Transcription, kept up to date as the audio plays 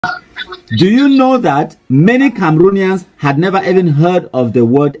Do you know that many Cameroonians had never even heard of the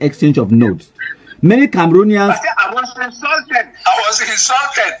word exchange of notes? Many Cameroonians... I was insulted. I was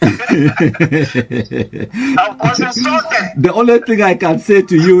insulted. The only thing I can say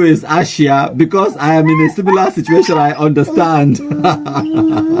to you is, Ashu, because I am in a similar situation, I understand.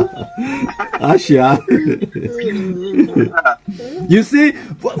 Ashu. You see,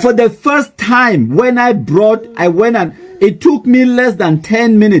 for the first time, when I went and it took me less than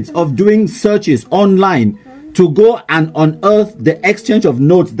 10 minutes of doing searches online to go and unearth the exchange of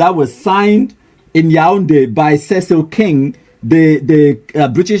notes that was signed in Yaoundé by Cecil King, the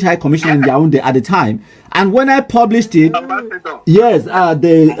British High Commissioner in Yaoundé at the time. And when I published it, yes,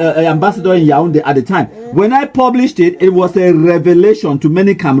 the ambassador in Yaoundé at the time. When I published it, it was a revelation to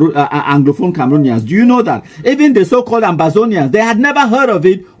many Anglophone Cameroonians. Do you know that? Even the so-called Ambazonians, they had never heard of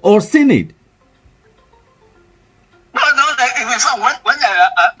it or seen it. No, in fact, when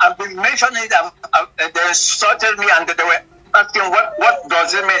I've been mentioning it, they insulted me and they were asking what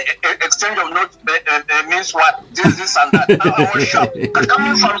does it mean? Exchange of notes means what? This and that. I was shocked.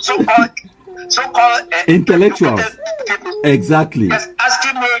 Coming from so-called intellectuals. People, exactly. Yes,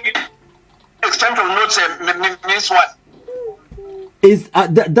 asking me exchange of notes means what? Is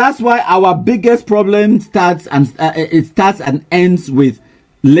that's why our biggest problem starts and ends with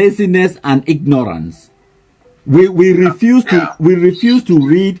laziness and ignorance. We refuse to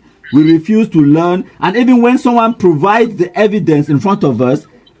read. We refuse to learn, and even when someone provides the evidence in front of us,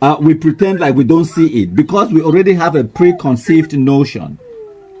 we pretend like we don't see it because we already have a preconceived notion.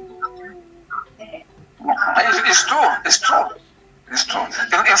 It's true.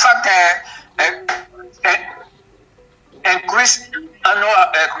 In fact, and Chris, I know,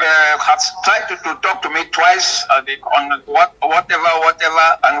 has tried to talk to me twice on whatever,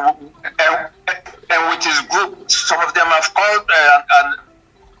 and with his group, some of them have called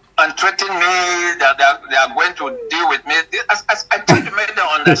and threatened me that they are going to deal with me. I try to make them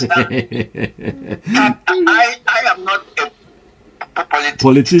understand that I am not a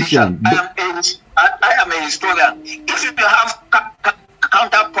politician. I am a historian. If you have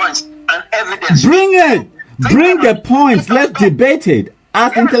counterpoints and evidence, bring it. Bring the points. Let's debate it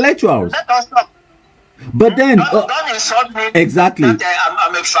as intellectuals. Let us talk. But then, don't insult me. Exactly. That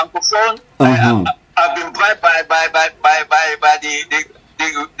I'm a francophone. I've been bribed by the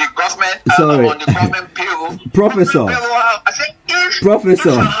government. Sorry. On the government payroll. Professor. I said,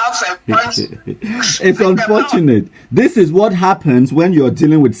 Professor. It's unfortunate. This is what happens when you're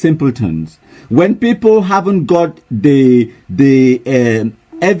dealing with simpletons. When people haven't got the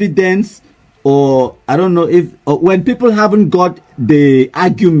evidence, or I don't know if when people haven't got the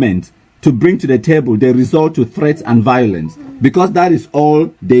argument to bring to the table, they resort to threats and violence because that is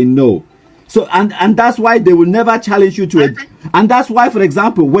all they know. So and that's why they will never challenge you to it. And that's why, for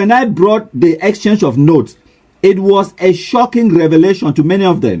example, when I brought the exchange of notes, it was a shocking revelation to many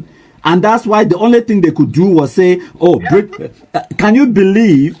of them. And that's why the only thing they could do was say, oh, can you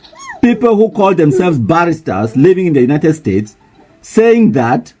believe people who call themselves barristers living in the United States saying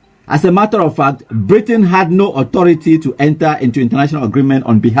that, as a matter of fact, Britain had no authority to enter into international agreement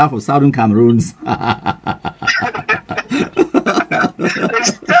on behalf of Southern Cameroons.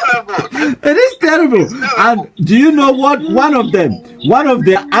 It's terrible. It is terrible. And do you know what? One of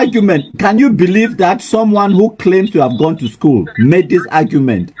the argument, can you believe that someone who claims to have gone to school made this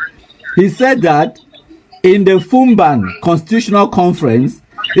argument? He said that in the Fumban Constitutional Conference,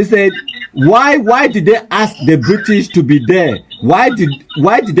 he said, why did they ask the British to be there? Why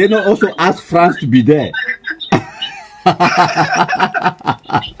did they not also ask France to be there?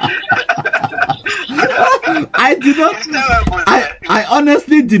 I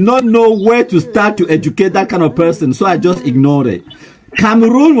honestly did not know where to start to educate that kind of person, so I just ignored it.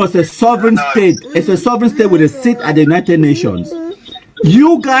 Cameroon was a sovereign state. It's a sovereign state with a seat at the United Nations.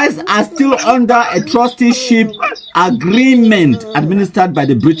 You guys are still under a trusteeship agreement administered by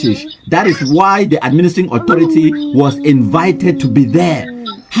the British. That is why the administering authority was invited to be there.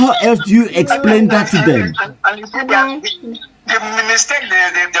 How else do you explain that to them? And you see that the mistake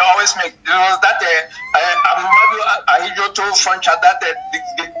they always make, you know, that Amadu told French that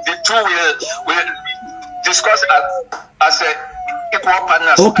the two will discuss as a equal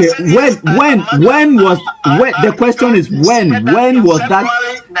partners. Okay, when was the question is when was that?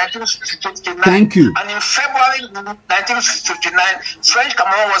 1959. Thank you. And in February 1959, French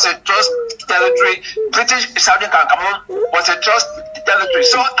Cameroon was a trust territory. British Southern Cameroon was a trust territory.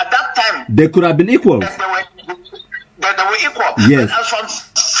 So at that time, they could have been equal. They were equal. Yes. And from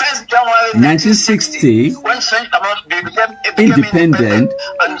 1st January 1960, when French Cameroon became independent,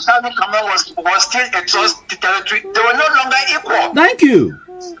 and Southern Cameroon was still a trust territory, they were no longer equal. Thank you.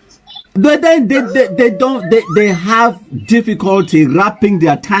 But then they have difficulty wrapping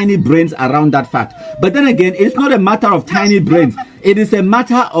their tiny brains around that fact. But then again, it's not a matter of tiny brains. It is a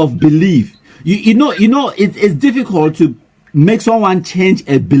matter of belief. You know, it's difficult to make someone change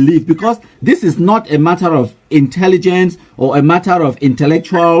a belief, because this is not a matter of intelligence or a matter of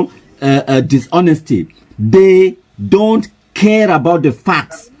intellectual dishonesty. They don't care about the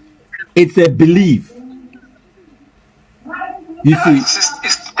facts. It's a belief. You see,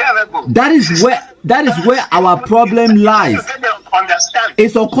 it's terrible. That is where our problem lies.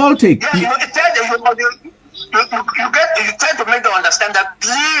 It's occultic. Yeah, you try to make them understand that,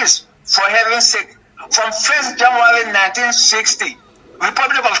 please, for heaven's sake, from 1st January 1960,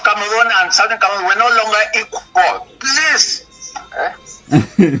 Republic of Cameroon and Southern Cameroon were no longer equal. Please.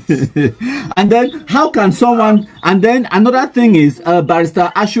 And then how can someone, and then another thing is,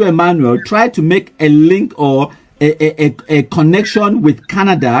 Barrister Ashu Emanuel tried to make a link or a connection with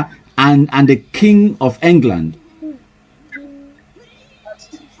Canada and the King of England.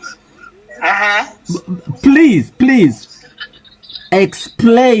 Please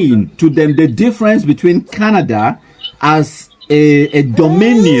explain to them the difference between Canada as a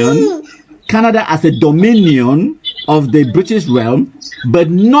dominion, of the British realm, but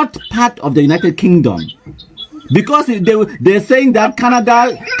not part of the United Kingdom. Because they're saying that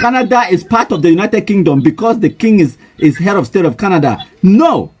Canada is part of the United Kingdom because the king is head of state of Canada.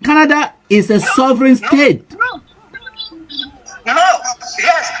 No, Canada is a sovereign state. No,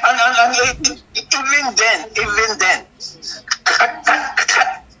 yes, and even then,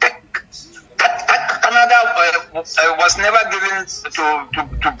 Canada was never given to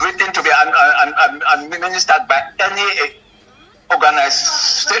Britain to be administered by any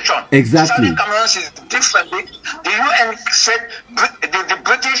organization. Exactly. Southern Cameroon is different. The UN said the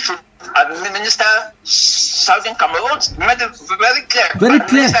British should administer Southern Cameroon. Made it very clear. Very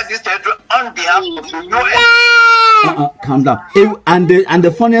clear. Administer this territory on behalf of the UN. Calm down. And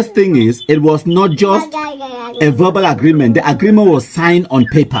the funniest thing is, it was not just a verbal agreement. The agreement was signed on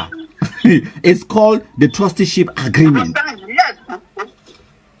paper. It's called the trusteeship agreement.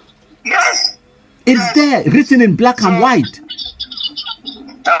 Yes. It's there, written in black and white.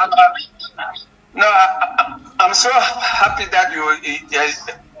 No, I'm so happy that you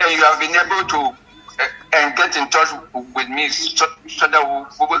have been able to get in touch with me so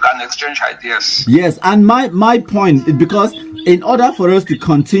that we can exchange ideas. Yes, and my point is, because in order for us to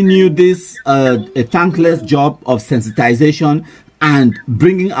continue this a thankless job of sensitization and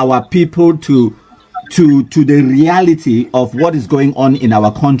bringing our people to the reality of what is going on in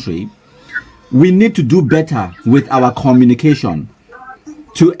our country, we need to do better with our communication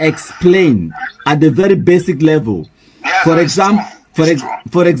to explain at the very basic level. Yeah, for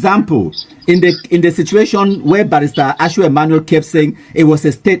example, in the situation where Barrister Ashu Emanuel kept saying it was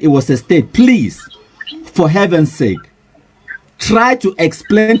a state, please, for heaven's sake, try to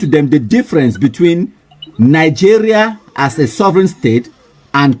explain to them the difference between Nigeria as a sovereign state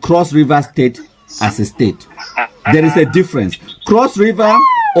and Cross River State as a state. There is a difference. Cross River,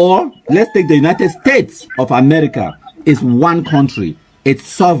 or let's take the United States of America, is one country. It's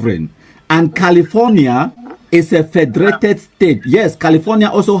sovereign. And California is a federated state. Yes, California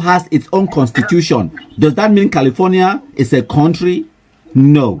also has its own constitution. Does that mean California is a country?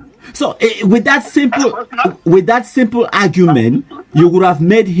 No. So with that simple argument, you would have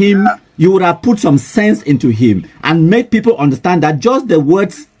made him, you would have put some sense into him and made people understand that just the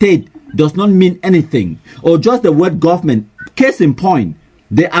word state does not mean anything, or just the word government. Case in point,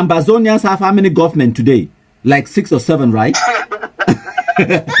 the Ambazonians have how many government today? Like 6 or 7, right?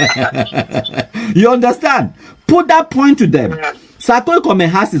 You understand? Put that point to them. Sako Ikome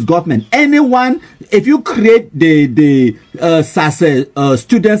has his government. Anyone, if you create the SASE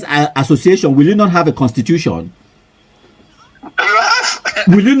Students Association, will you not have a constitution?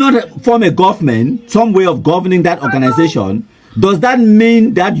 Will you not form a government, some way of governing that organization? Does that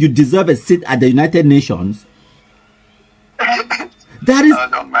mean that you deserve a seat at the United Nations? That is,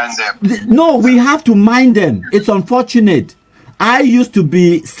 don't mind them. No, we have to mind them. It's unfortunate. I used to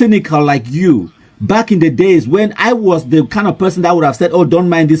be cynical like you back in the days when I was the kind of person that would have said, oh, don't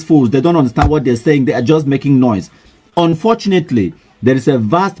mind these fools. They don't understand what they're saying. They are just making noise. Unfortunately, there is a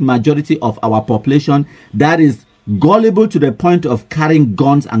vast majority of our population that is gullible to the point of carrying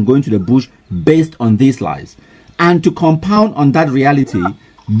guns and going to the bush based on these lies. And to compound on that reality,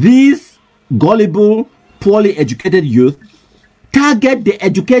 these gullible, poorly educated youth target the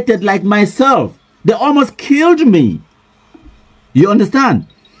educated like myself. They almost killed me. You understand?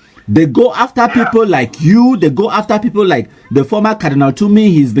 They go after people like you. They go after people like the former Cardinal Tumi.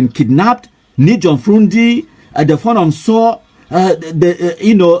 He's been kidnapped. Nijon Frundi, the Fononso,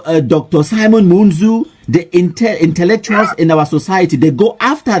 Dr. Simon Munzu, the intellectuals in our society, they go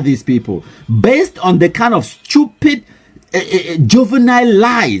after these people based on the kind of stupid, juvenile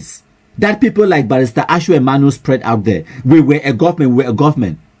lies that people like Barrister Ashu Emanuel spread out there. We were a government, we were a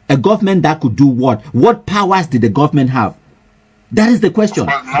government. A government that could do what? What powers did the government have? That is the question.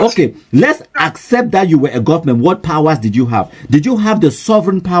 Okay, let's accept that you were a government. What powers did you have? Did you have the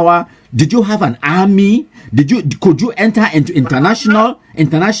sovereign power? Did you have an army? Could you enter into international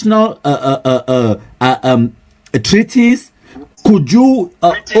treaties? Could you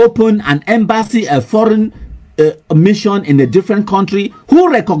open an embassy, a foreign mission in a different country? Who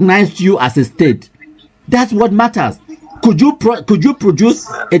recognized you as a state? That's what matters. Could you produce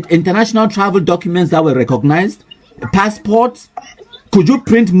international travel documents that were recognized? Passports? Could you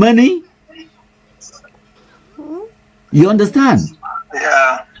print money? You understand?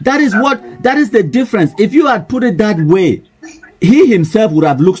 Yeah. That is the difference. If you had put it that way, he himself would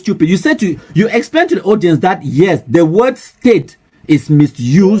have looked stupid. You explained to the audience that yes, the word state is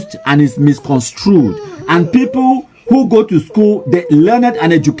misused and is misconstrued, and people who go to school, the learned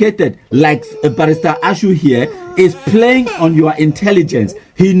and educated, like Barrister Ashu here, is playing on your intelligence.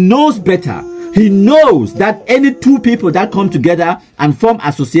 He knows better. He knows that any two people that come together and form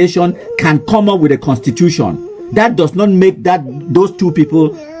association can come up with a constitution. That does not make those two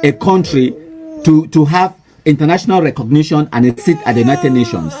people a country to have international recognition and a seat at the United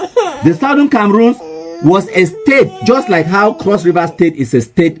Nations. The Southern Cameroon was a state, just like how Cross River State is a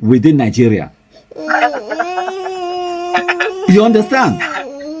state within Nigeria. You understand?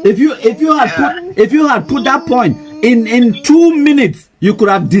 If you had put that point in 2 minutes, you could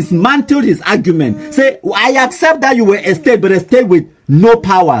have dismantled his argument. Say, I accept that you were a state, but a state with no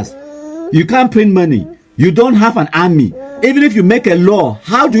powers. You can't print money. You don't have an army. Even if you make a law,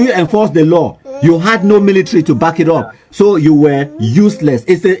 how do you enforce the law? You had no military to back it up, so you were useless.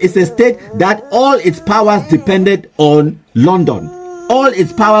 It's a state that all its powers depended on London. All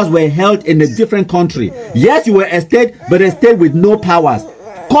its powers were held in a different country. Yes, you were a state, but a state with no powers.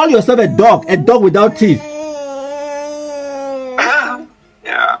 Call yourself a dog without teeth.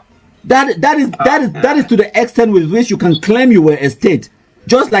 Yeah. That is to the extent with which you can claim you were a state.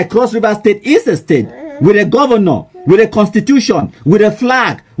 Just like Cross River State is a state with a governor, with a constitution, with a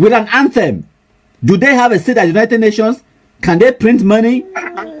flag, with an anthem. Do they have a seat at the United Nations? Can they print money?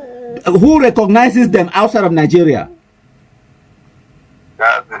 Who recognizes them outside of Nigeria?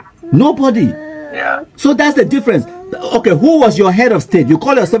 Nobody. Yeah. So that's the difference. Okay, who was your head of state? You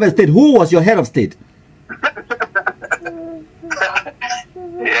call yourself a state. Who was your head of state?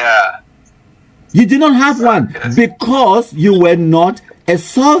 Yeah. You did not have one because you were not a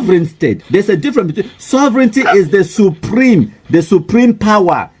sovereign state. There's a difference between sovereignty is the supreme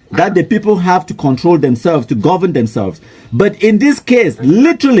power that the people have to control themselves, to govern themselves. But in this case,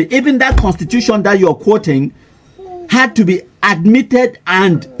 literally, even that constitution that you're quoting had to be admitted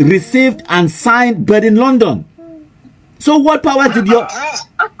and received and signed, but in London. So what power did your...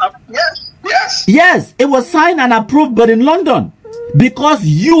 Yes, it was signed and approved, but in London. Because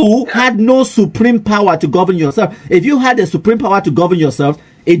you had no supreme power to govern yourself. If you had a supreme power to govern yourself,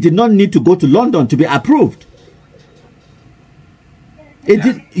 it did not need to go to London to be approved.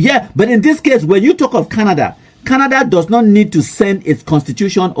 But in this case, when you talk of Canada, Canada does not need to send its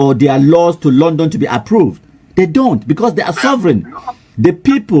constitution or their laws to London to be approved. They don't, because they are sovereign. The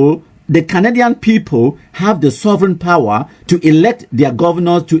people, the Canadian people, have the sovereign power to elect their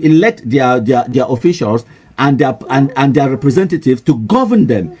governors, to elect their officials and their representatives to govern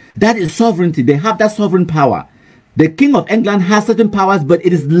them. That is sovereignty. They have that sovereign power. The King of England has certain powers, but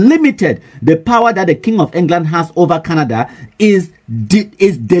it is limited. The power that the King of England has over Canada is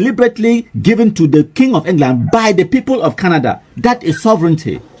deliberately given to the King of England by the people of Canada. That is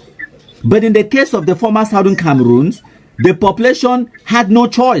sovereignty. But in the case of the former Southern Cameroons, the population had no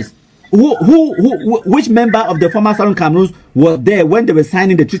choice. Which member of the former Southern Cameroons was there when they were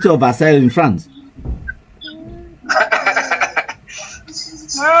signing the Treaty of Versailles in France?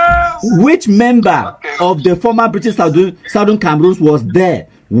 Which member of the former British Southern Cameroons was there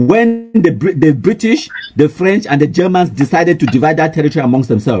when the British, the French, and the Germans decided to divide that territory amongst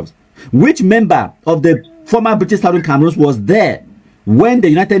themselves? Which member of the former British Southern Cameroons was there when the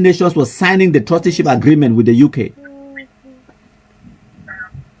United Nations was signing the trusteeship agreement with the UK?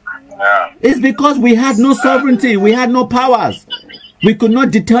 It's because we had no sovereignty, we had no powers. We could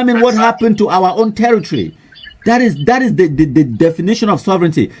not determine what happened to our own territory. That is the definition of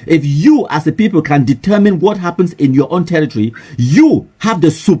sovereignty. If you as a people can determine what happens in your own territory, you have the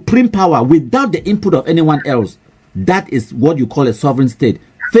supreme power without the input of anyone else. That is what you call a sovereign state.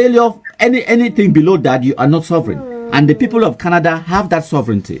 Failure of anything below that, you are not sovereign. And the people of Canada have that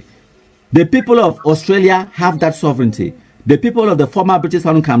sovereignty. The people of Australia have that sovereignty. The people of the former British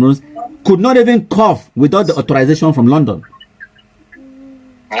Southern Cameroons could not even cough without the authorization from London.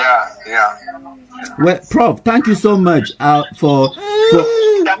 Yeah. Well, Prof, thank you so much for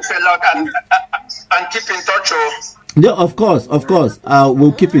Thanks a lot, and keep in touch. Yeah, of course.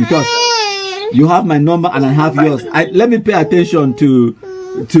 We'll keep in touch. You have my number and I have yours. Let me pay attention to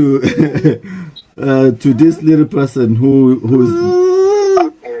to this little person who's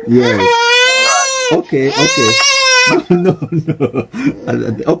yes. Okay. No.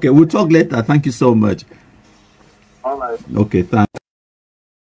 Okay, we'll talk later. Thank you so much. All right. Okay, thanks.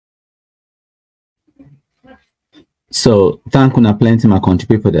 So thank you plenty my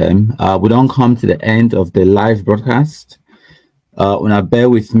contribute for them. We don't come to the end of the live broadcast. Una bear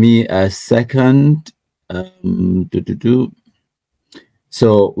with me a second.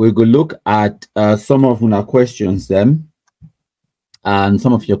 So we go look at some of our questions them and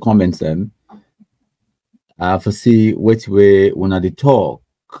some of your comments them. For see which way una the talk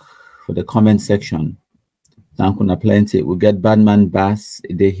for the comment section. Thank you plenty. We get Badman Bass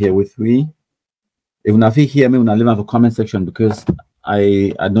they here with me. If you hear me, leave have a comment section because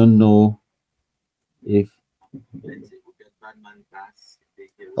I don't know if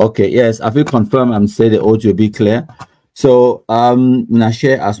okay, yes, I will confirm and say the audio be clear. So when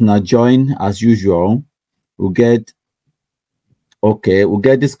share as when join as usual, we'll get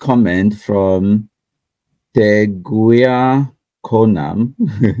this comment from Teguia Konam.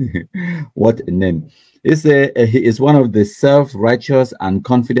 What a name. He is one of the self-righteous and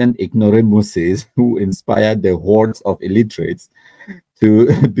confident ignoramuses who inspired the hordes of illiterates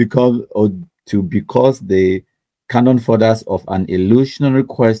because the canon fathers of an illusionary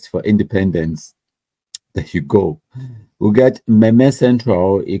quest for independence. There you go. We'll get Meme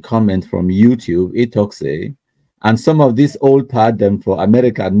Central, a comment from YouTube. It talks and some of these old part them for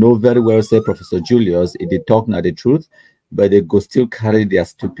America know very well say Professor Julius, they talk not the truth, but they go still carry their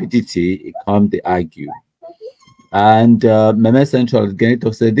stupidity, it come they argue. And Meme Central again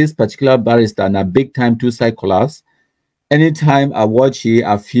talks say this particular barrister and a big time two-side class. Anytime I watch it,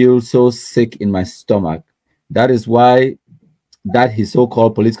 I feel so sick in my stomach. That is why that his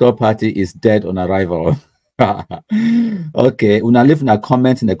so-called political party is dead on arrival. Okay, una leave a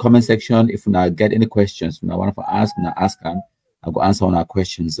comment in the comment section if una get any questions. Una want to ask them. I'll go answer on our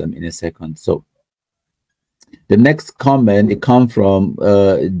questions in a second. So the next comment it comes from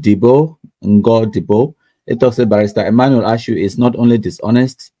Ngoh Debo. It talks about barrister Emanuel Ashu is not only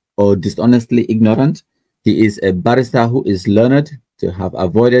dishonest or dishonestly ignorant, he is a barrister who is learned to have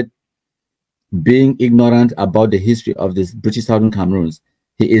avoided being ignorant about the history of this British Southern Cameroons.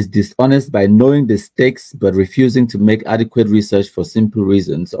 He is dishonest by knowing the stakes but refusing to make adequate research for simple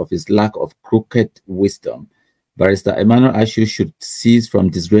reasons of his lack of crooked wisdom. Barrister Emanuel Ashu should cease from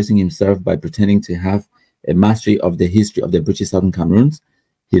disgracing himself by pretending to have a mastery of the history of the British Southern Cameroons.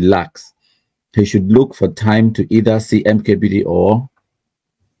 He lacks. He should look for time to either see MKPD or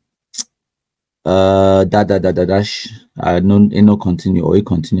I no continue or he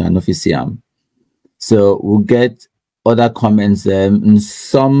continue and see him. So we'll get other comments.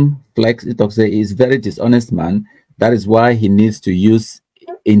 Some flex it talks say he's very dishonest man. That is why he needs to use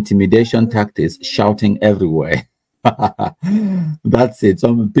intimidation tactics, shouting everywhere. That's it.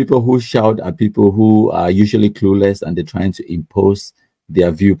 Some people who shout are people who are usually clueless and they're trying to impose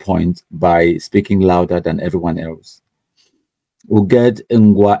their viewpoint by speaking louder than everyone else. We'll get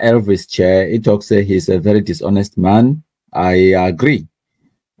Ngoh Elvis chair. It talks say he's a very dishonest man. I agree.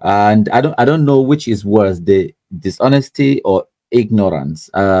 And I don't know which is worse, the dishonesty or ignorance.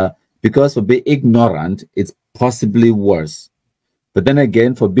 Because for being ignorant, it's possibly worse. But then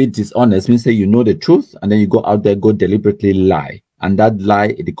again, for being dishonest means that you know the truth and then you go out there, go deliberately lie. And that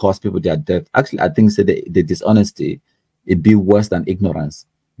lie, it costs people their death. Actually, I think so the dishonesty, it'd be worse than ignorance.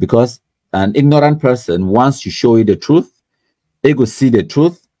 Because an ignorant person, once you show you the truth, they go see the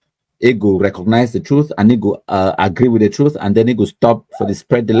truth, they go recognize the truth, and they go agree with the truth, and then they go stop for the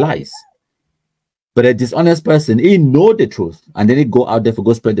spread the lies. But a dishonest person, he know the truth, and then he go out there for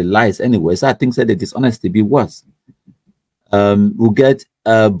go spread the lies anyway. So I think that the dishonesty be worse. We'll get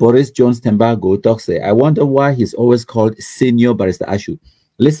Boris Jones Tembago talks say, I wonder why he's always called Senior Barrister Ashu.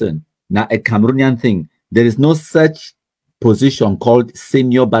 Listen, now a Cameroonian thing, there is no such position called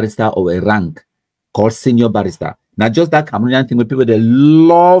Senior Barrister or a rank called Senior Barrister. Now just that Cameroonian thing with people they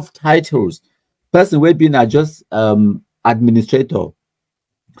love titles. Person will be now just administrator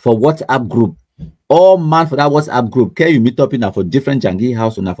for WhatsApp group. All man for that WhatsApp group. Can you meet up in for different jangi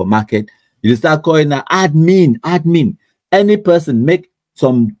house or for market? You start calling admin. Any person make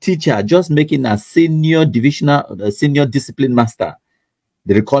some teacher just making a senior divisional, senior discipline master,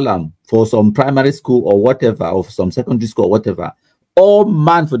 they recall him for some primary school or whatever, or some secondary school or whatever. All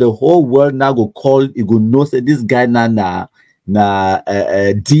man for the whole world now go call, you go know say this guy na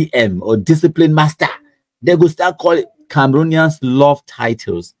DM or discipline master. They go start calling. Cameroonians love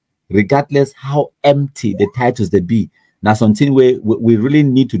titles, regardless how empty the titles they be. Now something we really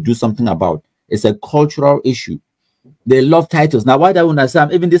need to do something about. It's a cultural issue. They love titles. Now why do I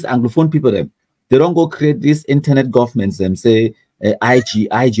understand? Even these Anglophone people, they don't go create these internet governments, them say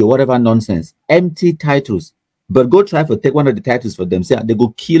IG or whatever nonsense. Empty titles. But go try to take one of the titles for them. Say they go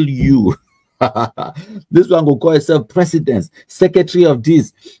kill you. This one will call itself president, secretary of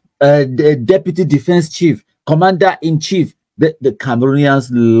this, the deputy defense chief, commander-in-chief. The Cameroonians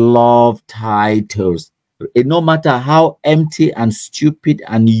love titles. No matter how empty and stupid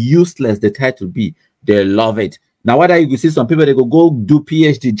and useless the title be, they love it. Now, whether you see some people, they go do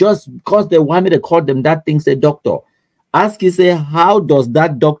PhD just because they want me to call them that thing, say doctor. Ask you, say, how does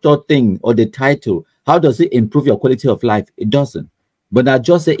that doctor thing or the title, how does it improve your quality of life? It doesn't. But I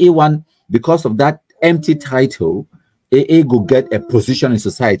just say, A1, because of that empty title, it go get a position in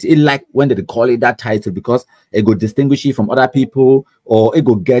society. It like when they call it that title because it go distinguish you from other people, or it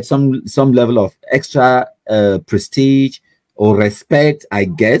go get some level of extra prestige or respect, I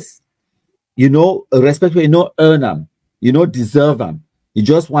guess. You know, respect where you know earn them, you know deserve them. You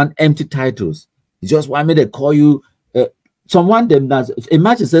just want empty titles. You just want me to call you someone. Them that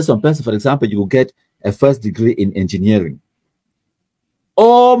imagine say some person, for example, you will get a first degree in engineering.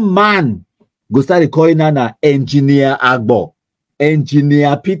 Oh man, go start calling Nana engineer Agbo,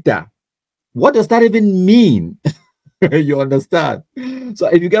 engineer Peter. What does that even mean? You understand? So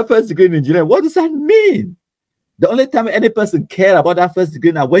if you get first degree in engineering, what does that mean? The only time any person care about that first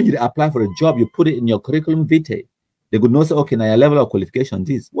degree now when you apply for a job, you put it in your curriculum vitae. They could know say, okay, now your level of qualification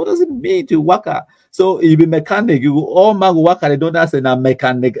this. What does it mean to worker? So you be mechanic, you all man go worker, they don't ask now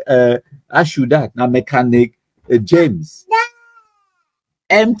mechanic Ashu that now mechanic James.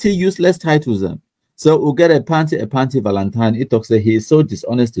 Empty, useless titles. So we'll get a panty Valentine. It talks that he is so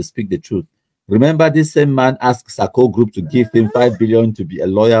dishonest to speak the truth. Remember, this same man asked Sako Group to give him 5 billion to be a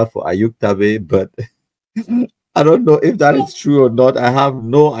lawyer for Ayuk Tabe, but I don't know if that is true or not. I have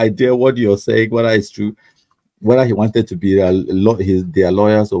no idea what you're saying, whether it's true, whether he wanted to be their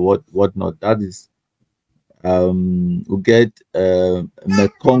lawyers or whatnot. That is we'll get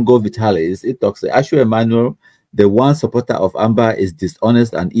Mekongo Vitalis. It talks Ashu Emanuel, the one supporter of Amba, is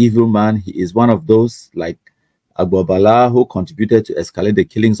dishonest and evil man. He is one of those like Agbobala who contributed to escalate the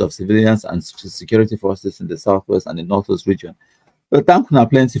killings of civilians and security forces in the southwest and the northwest region. But thank you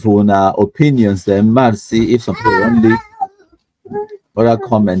plenty for opinions. Then might see if some people only other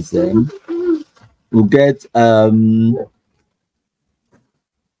comments. Then we'll get now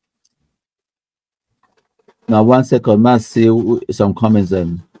 1 second. Might see some comments.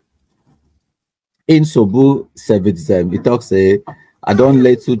 In Sobu Savage them. It talks I don't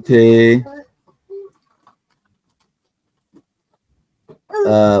let you take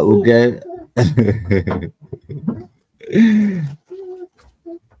we'll get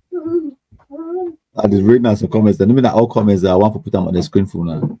I just reading out some comments. I mean all comments I want to put them on the screen for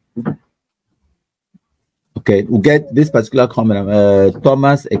now. Okay, we'll get this particular comment.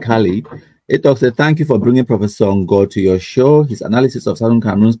 Thomas Ekali. It talks thank you for bringing Professor Ngoh to your show. His analysis of Southern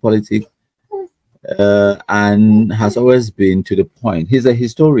Cameroon's politics and has always been to the point. He's a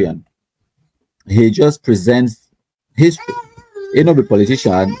historian. He just presents history. You know, the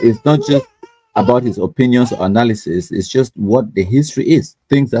politician is not just about his opinions or analysis. It's just what the history is,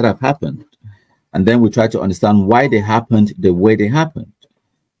 things that have happened. And then we try to understand why they happened the way they happened.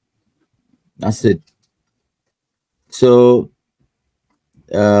 That's it. So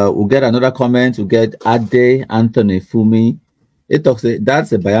we'll get another comment. We'll get Ade Anthony Fumi. It talks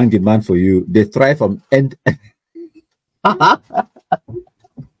that's a Bayangi man for you. They thrive from end. That's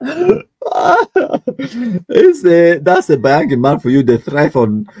a Bayangi man for you. They thrive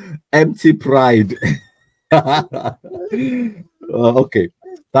on empty pride. Okay.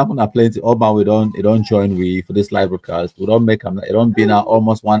 Thank you plenty. Oh man, we don't join for this live broadcast. We don't make it don't be now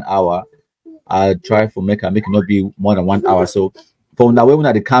almost 1 hour. I'll try for make it not be more than 1 hour. So from that way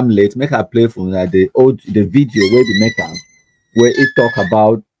when they come late, make a play from the video where they make them where it talk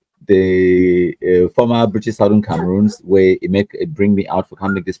about the former British Southern Cameroons, where it bring me out for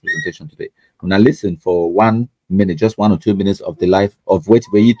come make this presentation today. When I listen for 1 minute, just 1 or 2 minutes of the life of where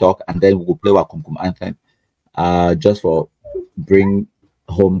you talk, and then we'll play our Kumkum anthem, just for bring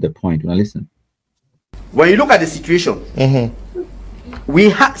home the point. When I listen, when you look at the situation, we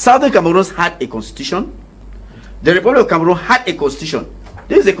had Southern Cameroons had a constitution. The Republic of Cameroon had a constitution.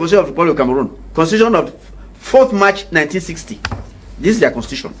 This is the Constitution of the Republic of Cameroon. Constitution of 4th March 1960. This is their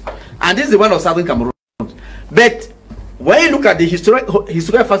constitution. And this is the one of Southern Cameroon. But when you look at the historical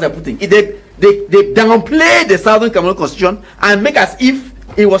facts they're putting, they downplay the Southern Cameroon constitution and make as if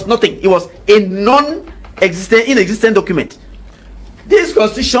it was nothing. It was a inexistent document. This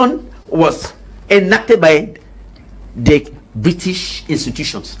constitution was enacted by the British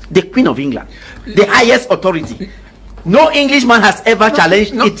institutions, the Queen of England, the highest authority. No Englishman has ever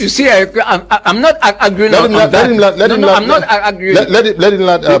challenged it. You see, I'm not arguing on that. I'm not arguing. Let him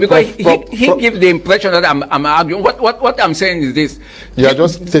land. Because he gives the impression that I'm arguing. What I'm saying is this. You are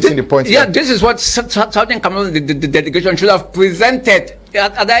just stating the point. Yeah, this is what Southern Cameroon, the delegation should have presented.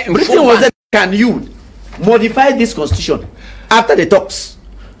 Can you modify this constitution after the talks?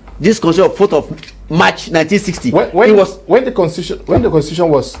 This constitution of 4th of March 1960. When the constitution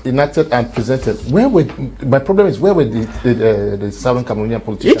was enacted and presented, where were the Southern Cameroonian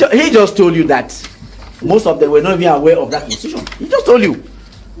politicians? He just told you that most of them were not even aware of that constitution. He just told you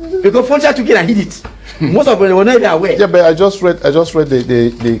because Foncha took it and hid it. Most of them were not even aware. Yeah, but I just read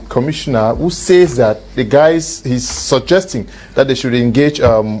the commissioner who says that the guys, he's suggesting that they should engage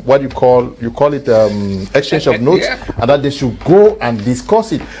what you call it exchange of notes, and that they should go and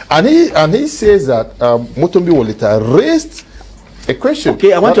discuss it. And he says that Motombi Wolita raised a question.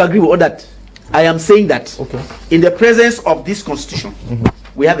 Okay, I want to agree with all that. I am saying that in the presence of this constitution,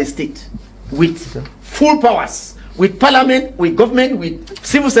 we have a state with full powers, with parliament, with government, with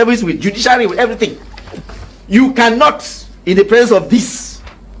civil service, with judiciary, with everything. You cannot, in the presence of this,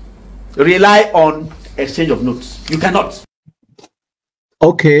 rely on exchange of notes. You cannot.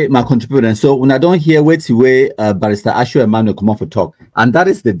 Okay, my contributor. So when I don't hear wait Barrister Ashu Emanuel come off for talk, and that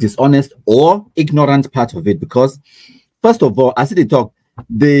is the dishonest or ignorant part of it, because first of all, as they talk,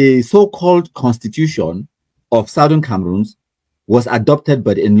 the so-called constitution of Southern Cameroon was adopted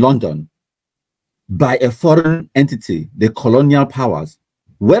but in London by a foreign entity, the colonial powers.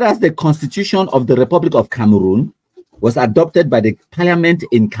 Whereas the Constitution of the Republic of Cameroon was adopted by the parliament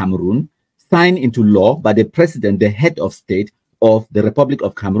in Cameroon, signed into law by the president, the head of state of the Republic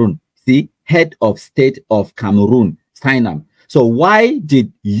of Cameroon. See, head of state of Cameroon, sign them. So why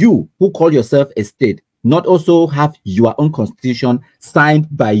did you, who call yourself a state, not also have your own constitution signed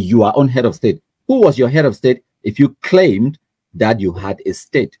by your own head of state? Who was your head of state if you claimed that you had a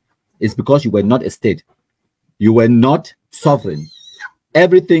state? It's because you were not a state. You were not sovereign.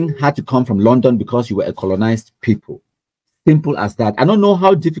 Everything had to come from London because you were a colonized people. Simple as that. I don't know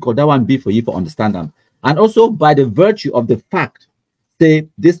how difficult that one be for you to understand them. And also by the virtue of the fact, say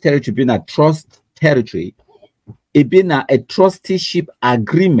this territory being a trust territory, it being a trusteeship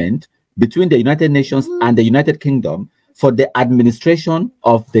agreement between the United Nations and the United Kingdom for the administration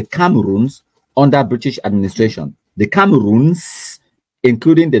of the Cameroons under British administration. The Cameroons,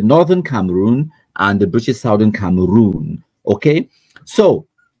 including the Northern Cameroon and the British Southern Cameroon. Okay? So,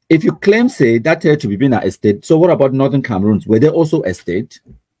 if you claim, say, that territory being a state, so what about Northern Cameroons? Were they also a state?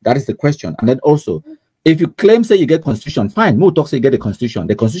 That is the question. And then also, if you claim, say, you get constitution, fine. Mo talk say you get a constitution.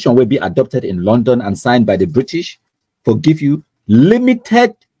 The constitution will be adopted in London and signed by the British for give you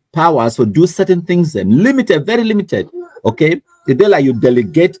limited powers for do certain things. Then limited, very limited. Okay, it's like you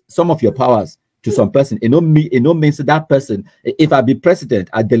delegate some of your powers to some person. It no means that person. If I be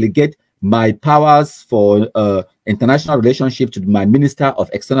president, I delegate my powers for international relationship to my Minister of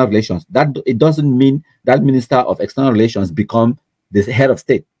External Relations. That it doesn't mean that Minister of External Relations become the head of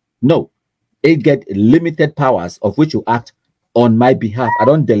state. No, it get limited powers of which you act on my behalf. I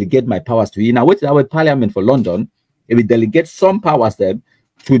don't delegate my powers to you. Now, with our Parliament for London, it will delegate some powers them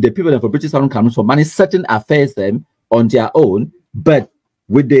to the people for British Southern Cameroon for manage certain affairs them on their own, but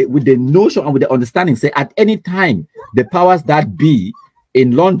with the notion and with the understanding, say at any time the powers that be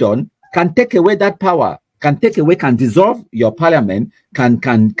in London can take away that power, can dissolve your parliament, can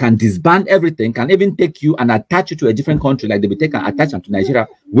disband everything, can even take you and attach you to a different country, like they will take and attach them to Nigeria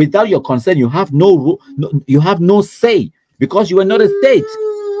without your consent. You have no say because you are not a state.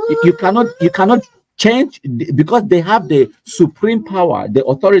 You cannot change because they have the supreme power, the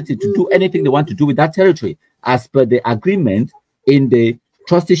authority to do anything they want to do with that territory as per the agreement in the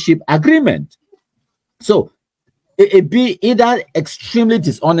trusteeship agreement. So it be either extremely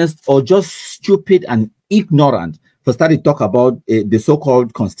dishonest or just stupid and ignorant for starting to talk about the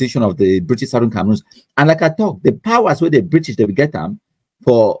so-called constitution of the British Southern Cameroons. And like I talk, the powers where the British they will get them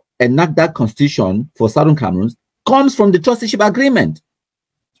for enact that constitution for Southern Cameroons comes from the trusteeship agreement.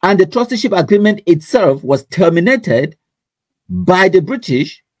 And the trusteeship agreement itself was terminated by the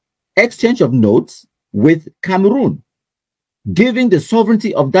British exchange of notes with Cameroon, giving the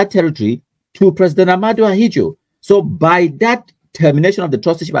sovereignty of that territory to President Ahmadou Ahidjo. So by that termination of the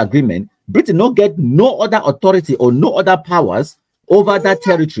trusteeship agreement, Britain not get no other authority or no other powers over that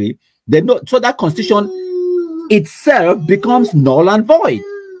territory. So that constitution itself becomes null and void.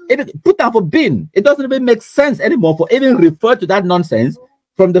 It put down for bin. It doesn't even make sense anymore for even refer to that nonsense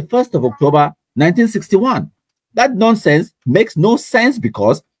from the 1st of October 1961. That nonsense makes no sense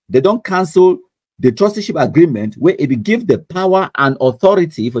because they don't cancel the trusteeship agreement where it will give the power and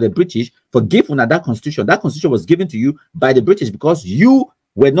authority for the British for giving that constitution. That constitution was given to you by the British because you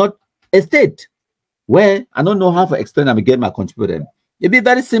were not a state. Where I don't know how to explain them again, my contributor. It'd be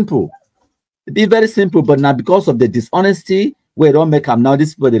very simple. It'd be very simple, but now because of the dishonesty, where they don't make them now,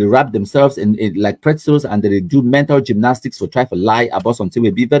 these people they wrap themselves in like pretzels and they do mental gymnastics for try to lie about something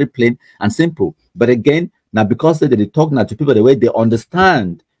will be very plain and simple. But again, now because they talk now to people the way they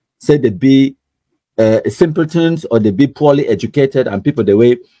understand, say they be simpletons or they be poorly educated and people the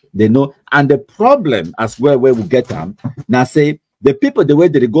way they know. And the problem as well where we get them now, say the people the way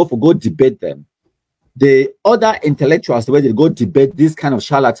they go debate them, the other intellectuals the way they go debate these kind of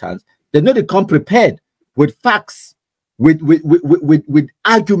charlatans, they know they come prepared with facts, with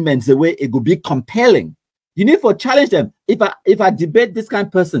arguments the way it would be compelling. You need to challenge them. If I debate this kind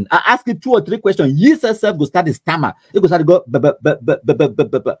of person, I ask you 2 or 3 questions, you yourself go start to stammer. You go start to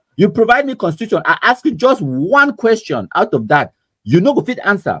go. You provide me constitution. I ask you just 1 question out of that. You know go fit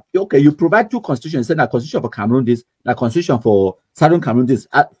answer. Okay, you provide 2 constitutions. Say that constitution for Cameroon this, that constitution for Southern Cameroon this.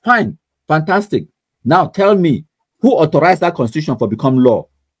 Fine, fantastic. Now tell me who authorized that constitution for become law.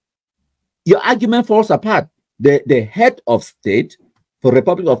 Your argument falls apart. The head of state for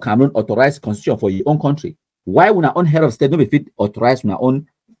Republic of Cameroon authorized constitution for your own country. Why would our own head of state not be authorized our own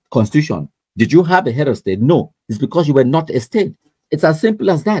constitution? Did you have a head of state? No, it's because you were not a state. It's as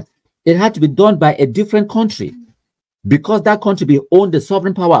simple as that. It had to be done by a different country because that country be owned the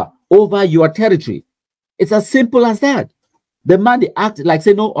sovereign power over your territory. It's as simple as that. The man they act like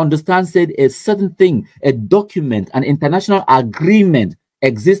say no understand said a certain thing, a document, an international agreement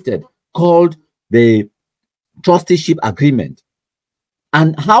existed called the trusteeship agreement.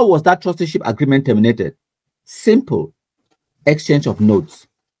 And how was that trusteeship agreement terminated? Simple. Exchange of notes.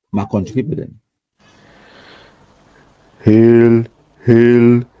 My contributor. Hail,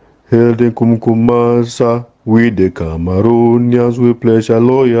 hail, hail the Kumkumasa. We the Cameroonians, we pledge our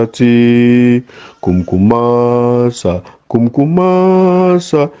loyalty. Kumkumasa,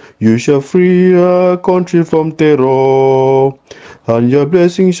 Kumkumasa, you shall free our country from terror. And your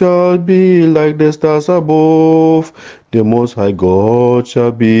blessing shall be like the stars above. The Most High God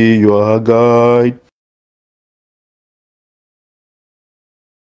shall be your guide.